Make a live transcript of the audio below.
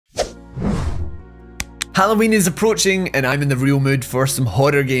Halloween is approaching and I'm in the real mood for some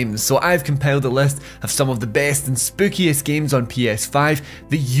horror games, so I've compiled a list of some of the best and spookiest games on PS5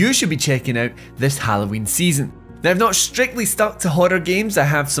 that you should be checking out this Halloween season. Now, I've not strictly stuck to horror games, I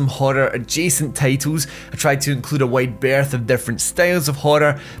have some horror adjacent titles. I tried to include a wide berth of different styles of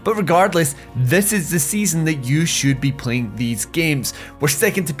horror, but regardless, this is the season that you should be playing these games. We're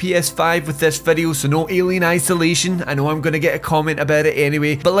sticking to PS5 with this video, so no Alien Isolation. I know I'm going to get a comment about it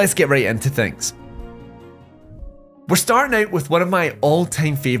anyway, but let's get right into things. We're starting out with one of my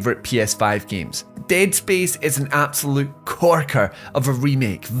all-time favourite PS5 games. Dead Space is an absolute corker of a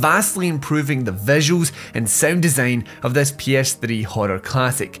remake, vastly improving the visuals and sound design of this PS3 horror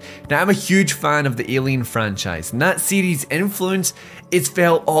classic. Now, I'm a huge fan of the Alien franchise, and that series' influence is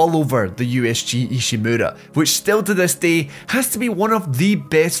felt all over the USG Ishimura, which still to this day has to be one of the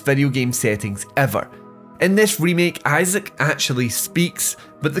best video game settings ever. In this remake, Isaac actually speaks,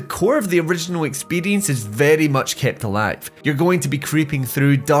 but the core of the original experience is very much kept alive. You're going to be creeping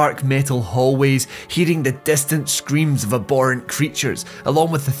through dark metal hallways, hearing the distant screams of abhorrent creatures,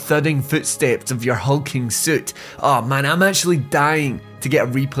 along with the thudding footsteps of your hulking suit. Oh man, I'm actually dying to get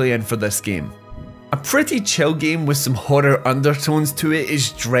a replay in for this game. A pretty chill game with some horror undertones to it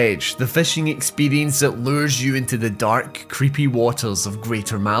is Dredge, the fishing experience that lures you into the dark, creepy waters of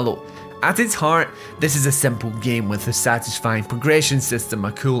Greater Mallow. At its heart, this is a simple game with a satisfying progression system,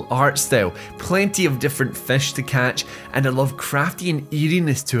 a cool art style, plenty of different fish to catch, and a Lovecraftian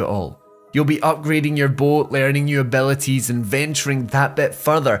eeriness to it all. You'll be upgrading your boat, learning new abilities, and venturing that bit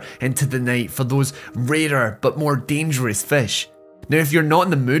further into the night for those rarer but more dangerous fish. Now, if you're not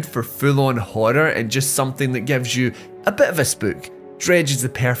in the mood for full-on horror and just something that gives you a bit of a spook, Dredge is the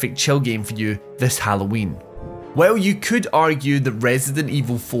perfect chill game for you this Halloween. While you could argue that Resident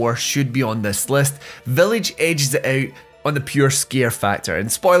Evil 4 should be on this list, Village edges it out on the pure scare factor,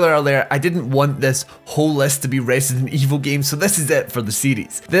 and spoiler alert, I didn't want this whole list to be Resident Evil games, so this is it for the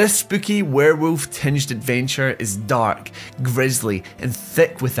series. This spooky werewolf-tinged adventure is dark, grisly, and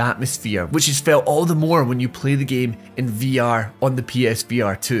thick with atmosphere, which is felt all the more when you play the game in VR on the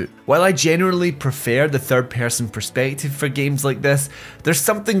PSVR 2. While I generally prefer the third-person perspective for games like this, there's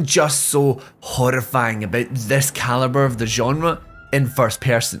something just so horrifying about this caliber of the genre in first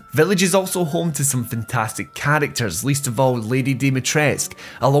person. Village is also home to some fantastic characters, least of all Lady Dimitrescu,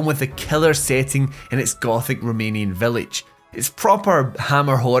 along with a killer setting in its gothic Romanian village. It's proper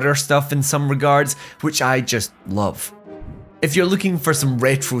Hammer horror stuff in some regards, which I just love. If you're looking for some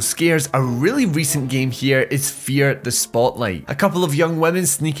retro scares, a really recent game here is Fear the Spotlight. A couple of young women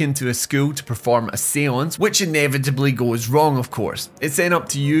sneak into a school to perform a seance, which inevitably goes wrong, of course. It's then up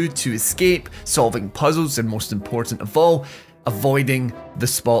to you to escape, solving puzzles, and most important of all, avoiding the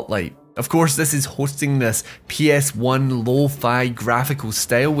spotlight. Of course, this is hosting this PS1 lo-fi graphical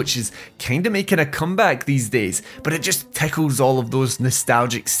style, which is kinda making a comeback these days, but it just tickles all of those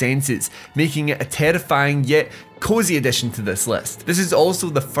nostalgic senses, making it a terrifying yet cozy addition to this list. This is also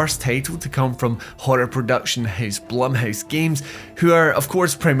the first title to come from horror production house Blumhouse Games, who are of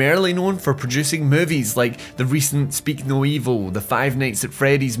course primarily known for producing movies like the recent Speak No Evil, the Five Nights at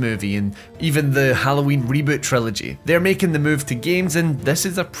Freddy's movie, and even the Halloween reboot trilogy. They're making the move to games, and this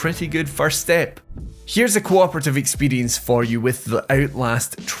is a pretty good first step. Here's a cooperative experience for you with the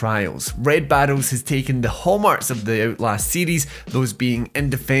Outlast Trials. Red Barrels has taken the hallmarks of the Outlast series, those being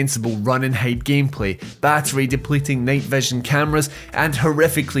indefensible run and hide gameplay, battery depleting night vision cameras, and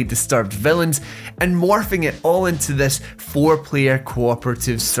horrifically disturbed villains, and morphing it all into this 4-player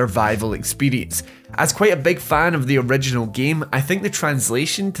cooperative survival experience. As quite a big fan of the original game, I think the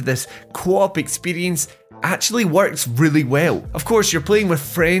translation to this co-op experience actually works really well. Of course, you're playing with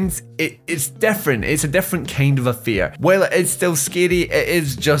friends, it's different, it's a different kind of affair. While it is still scary, it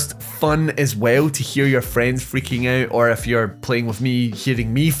is just fun as well to hear your friends freaking out, or if you're playing with me,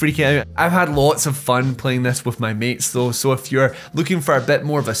 hearing me freak out. I've had lots of fun playing this with my mates though, so if you're looking for a bit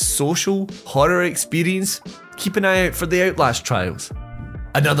more of a social horror experience, keep an eye out for the Outlast Trials.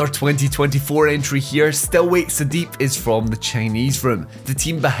 Another 2024 entry here, Still Wakes the Deep, is from the Chinese Room, the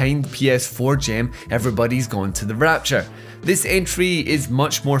team behind PS4 gem Everybody's Gone to the Rapture. This entry is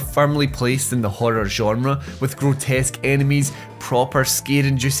much more firmly placed in the horror genre, with grotesque enemies, proper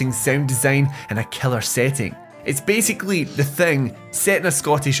scare-inducing sound design, and a killer setting. It's basically The Thing set in a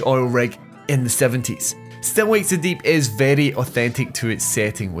Scottish oil rig in the 70s. Still Wakes the Deep is very authentic to its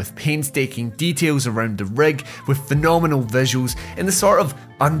setting, with painstaking details around the rig, with phenomenal visuals in the sort of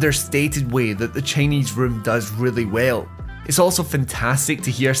understated way that the Chinese Room does really well. It's also fantastic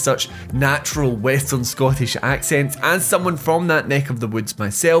to hear such natural Western Scottish accents. As someone from that neck of the woods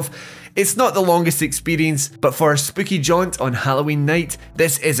myself, it's not the longest experience, but for a spooky jaunt on Halloween night,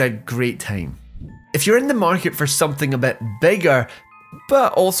 this is a great time. If you're in the market for something a bit bigger,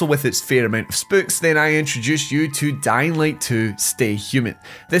 but also with its fair amount of spooks, then I introduce you to Dying Light 2 Stay Human.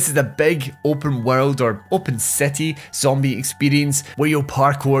 This is a big open world or open city zombie experience where you'll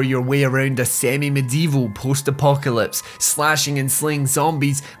parkour your way around a semi-medieval post-apocalypse, slashing and slaying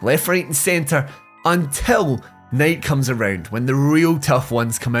zombies left, right and centre until night comes around, when the real tough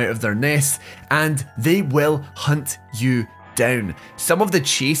ones come out of their nests and they will hunt you down. Some of the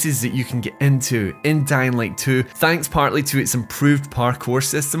chases that you can get into in Dying Light 2, thanks partly to its improved parkour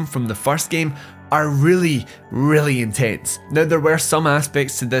system from the first game, are really intense. Now, there were some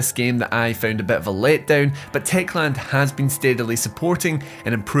aspects to this game that I found a bit of a letdown, but Techland has been steadily supporting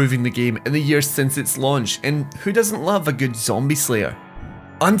and improving the game in the years since its launch, and who doesn't love a good zombie slayer?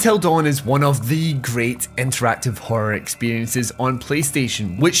 Until Dawn is one of the great interactive horror experiences on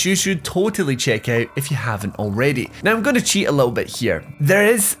PlayStation, which you should totally check out if you haven't already. Now, I'm going to cheat a little bit here. There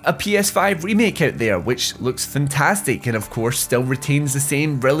is a PS5 remake out there which looks fantastic and of course still retains the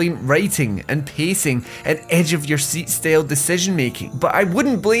same brilliant writing and pacing and edge of your seat style decision making, but I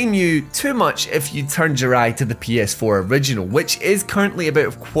wouldn't blame you too much if you turned your eye to the PS4 original, which is currently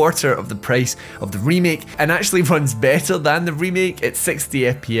about a quarter of the price of the remake and actually runs better than the remake at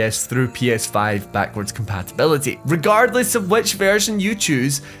 60 FPS through PS5 backwards compatibility. Regardless of which version you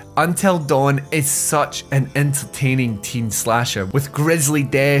choose, Until Dawn is such an entertaining teen slasher with grisly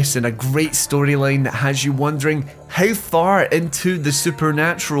deaths and a great storyline that has you wondering how far into the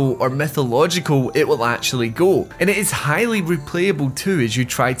supernatural or mythological it will actually go. And it is highly replayable too as you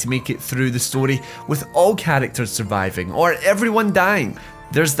try to make it through the story with all characters surviving or everyone dying.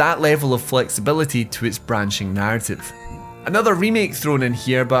 There's that level of flexibility to its branching narrative. Another remake thrown in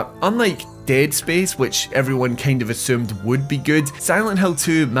here, but unlike Dead Space, which everyone kind of assumed would be good, Silent Hill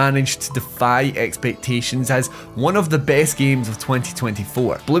 2 managed to defy expectations as one of the best games of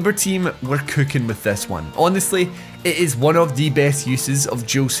 2024. Bloober Team were cooking with this one. Honestly, it is one of the best uses of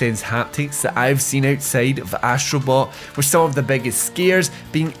DualSense haptics that I've seen outside of Astrobot, with some of the biggest scares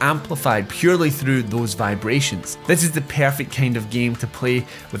being amplified purely through those vibrations. This is the perfect kind of game to play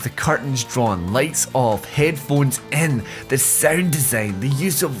with the curtains drawn, lights off, headphones in, the sound design, the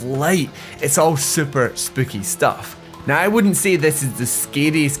use of light. It's all super spooky stuff. Now, I wouldn't say this is the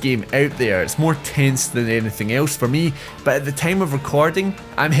scariest game out there, it's more tense than anything else for me, but at the time of recording,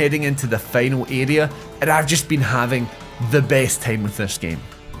 I'm heading into the final area and I've just been having the best time with this game.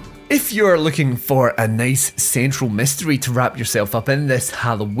 If you're looking for a nice central mystery to wrap yourself up in this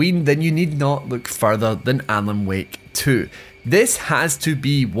Halloween, then you need not look further than Alan Wake 2. This has to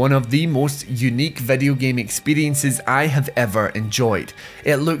be one of the most unique video game experiences I have ever enjoyed.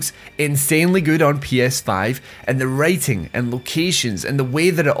 It looks insanely good on PS5, and the writing and locations and the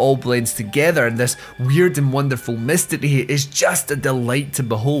way that it all blends together in this weird and wonderful mystery is just a delight to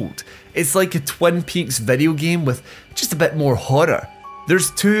behold. It's like a Twin Peaks video game with just a bit more horror.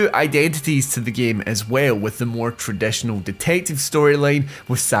 There's two identities to the game as well, with the more traditional detective storyline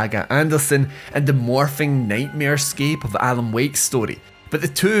with Saga Anderson and the morphing nightmarescape of Alan Wake's story. But the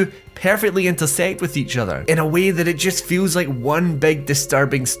two perfectly intersect with each other in a way that it just feels like one big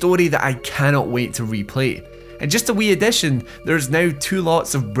disturbing story that I cannot wait to replay. And just a wee addition, there's now 2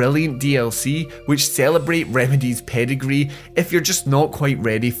 lots of brilliant DLC which celebrate Remedy's pedigree if you're just not quite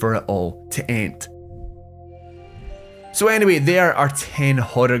ready for it all to end. So anyway, there are 10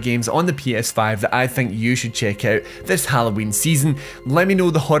 horror games on the PS5 that I think you should check out this Halloween season. Let me know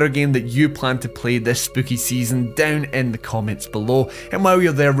the horror game that you plan to play this spooky season down in the comments below. And while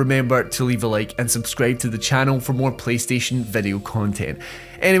you're there, remember to leave a like and subscribe to the channel for more PlayStation video content.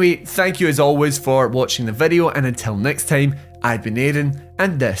 Anyway, thank you as always for watching the video, and until next time, I've been Aaron,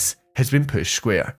 and this has been Push Square.